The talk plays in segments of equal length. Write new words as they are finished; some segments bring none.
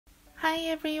Hi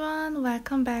everyone,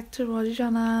 welcome back to Rosy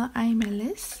Journal. I'm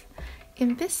Alice.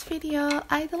 In this video,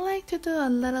 I'd like to do a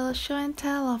little show and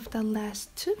tell of the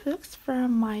last two books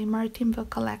from my Martine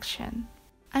book collection.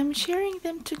 I'm sharing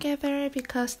them together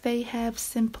because they have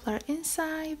simpler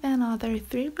inside than other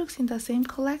three books in the same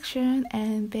collection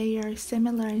and they are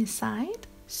similar inside.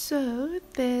 So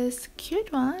this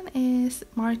cute one is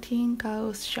Martine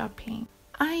Goes Shopping.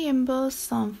 I embossed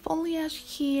some foliage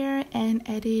here and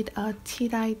added a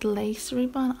tea-dyed lace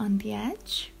ribbon on the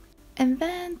edge. And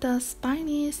then the spine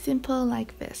is simple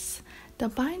like this. The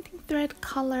binding thread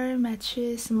color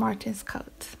matches Martine's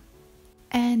coat.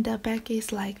 And the back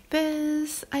is like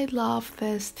this. I love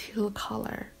this teal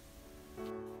color.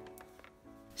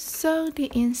 So the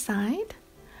inside.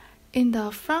 In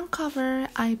the front cover,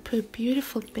 I put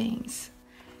beautiful things.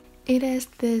 It has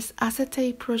this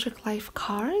acetate project life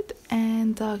card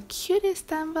and the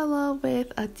cutest envelope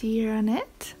with a deer on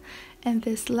it and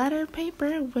this letter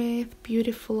paper with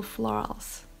beautiful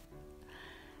florals.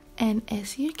 And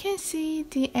as you can see,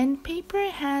 the end paper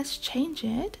has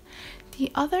changed.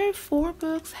 The other four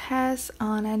books has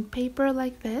an end paper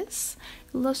like this,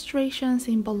 illustrations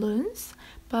in balloons,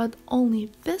 but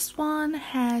only this one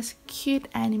has cute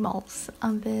animals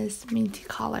on this minty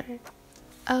color.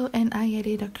 Oh, and I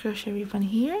added a crochet ribbon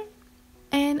here.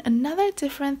 And another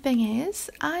different thing is,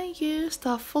 I used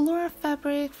a floral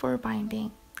fabric for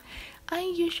binding. I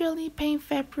usually paint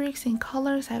fabrics in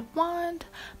colors I want,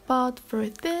 but for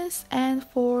this and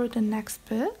for the next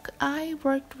book, I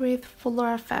worked with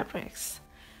floral fabrics.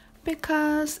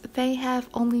 Because they have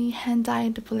only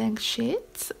hand-dyed blank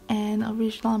sheets and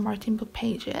original Martine book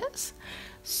pages,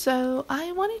 so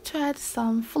I wanted to add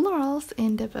some florals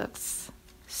in the books.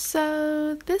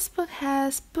 So this book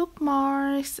has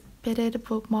bookmarks, beaded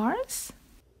bookmarks.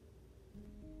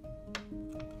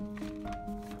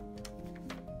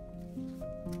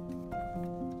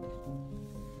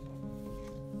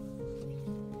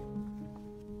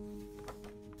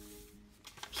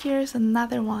 Here's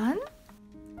another one.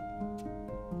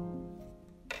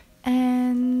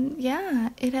 And yeah,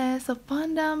 it has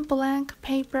abundant blank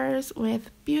papers with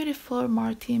beautiful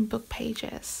Martine book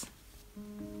pages.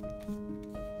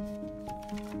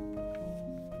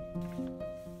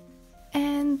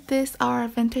 And these are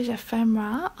vintage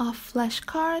ephemera, a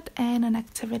flashcard, and an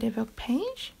activity book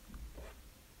page.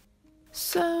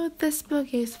 So this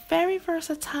book is very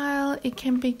versatile. It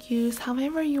can be used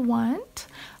however you want.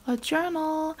 A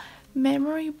journal,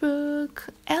 memory book,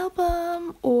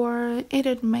 album, or it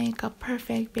would make a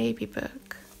perfect baby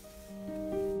book.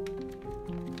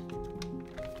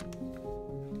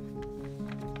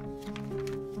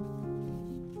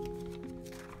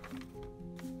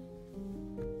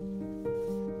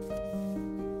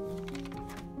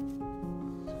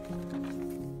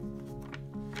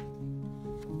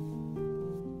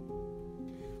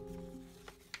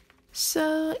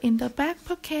 So in the back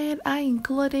pocket, I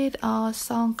included a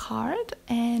song card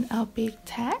and a big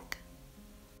tag.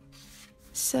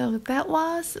 So that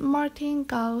was Martine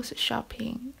Goes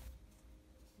Shopping.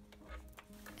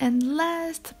 And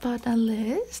last but not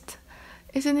least,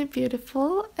 isn't it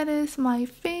beautiful? It is my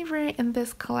favorite in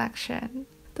this collection.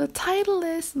 The title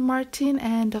is Martine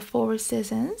and the Four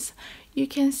Seasons. You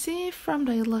can see from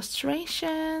the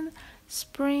illustration,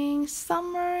 spring,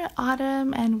 summer,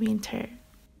 autumn, and winter.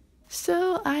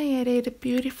 So I added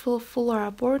beautiful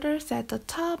floral borders at the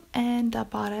top and the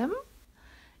bottom.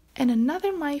 And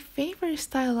another my favorite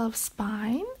style of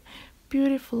spine,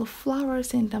 beautiful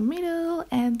flowers in the middle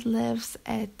and leaves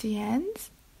at the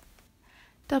ends.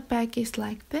 The back is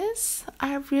like this.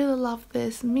 I really love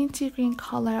this minty green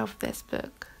color of this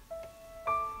book.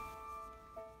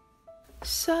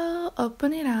 So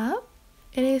open it up.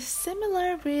 It is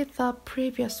similar with the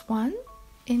previous one.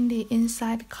 In the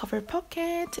inside cover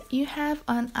pocket, you have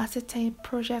an acetate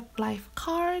project life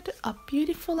card, a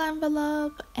beautiful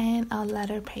envelope, and a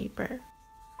letter paper.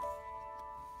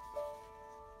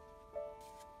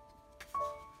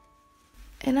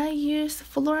 And I used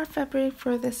floral fabric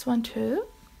for this one too.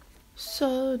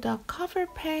 So the cover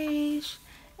page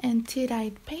and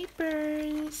tea-dyed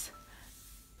papers.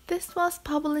 This was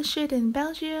published in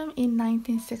Belgium in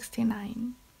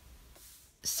 1969.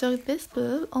 So this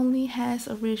book only has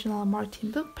original Martine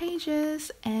book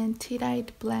pages and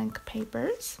tea-dyed blank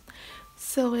papers.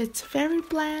 So it's very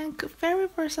blank, very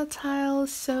versatile,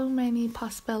 so many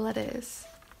possibilities.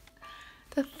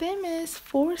 The theme is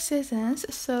 4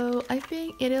 seasons, so I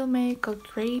think it'll make a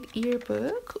great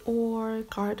yearbook or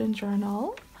garden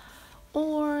journal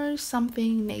or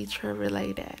something nature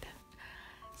related.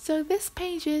 So this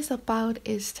page is about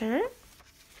Easter.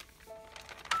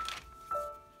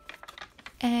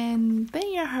 and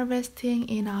they are harvesting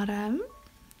in autumn.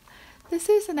 This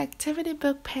is an activity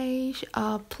book page,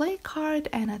 a play card,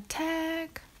 and a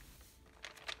tag.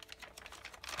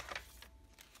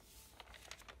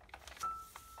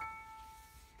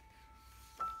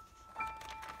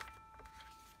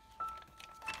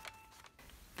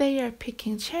 They are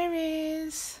picking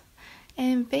cherries,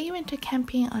 and they went to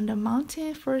camping on the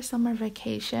mountain for summer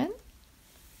vacation.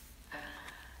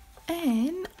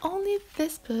 And only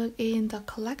this book in the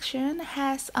collection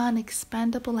has an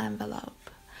expandable envelope.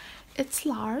 It's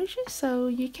large, so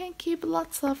you can keep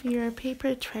lots of your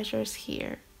paper treasures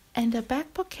here. And the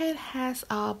back pocket has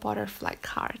a butterfly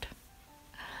card.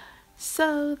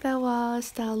 So that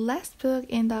was the last book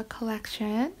in the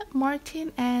collection,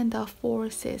 Martine and the Four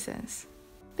Seasons.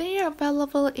 They are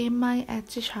available in my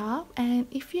Etsy shop, and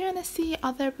if you want to see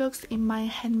other books in my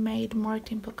Handmade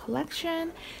Martine book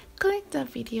collection, click the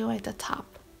video at the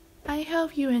top. I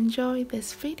hope you enjoyed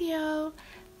this video.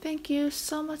 Thank you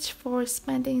so much for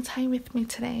spending time with me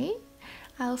today.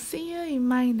 I'll see you in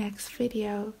my next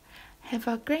video. Have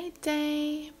a great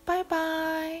day. Bye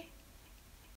bye.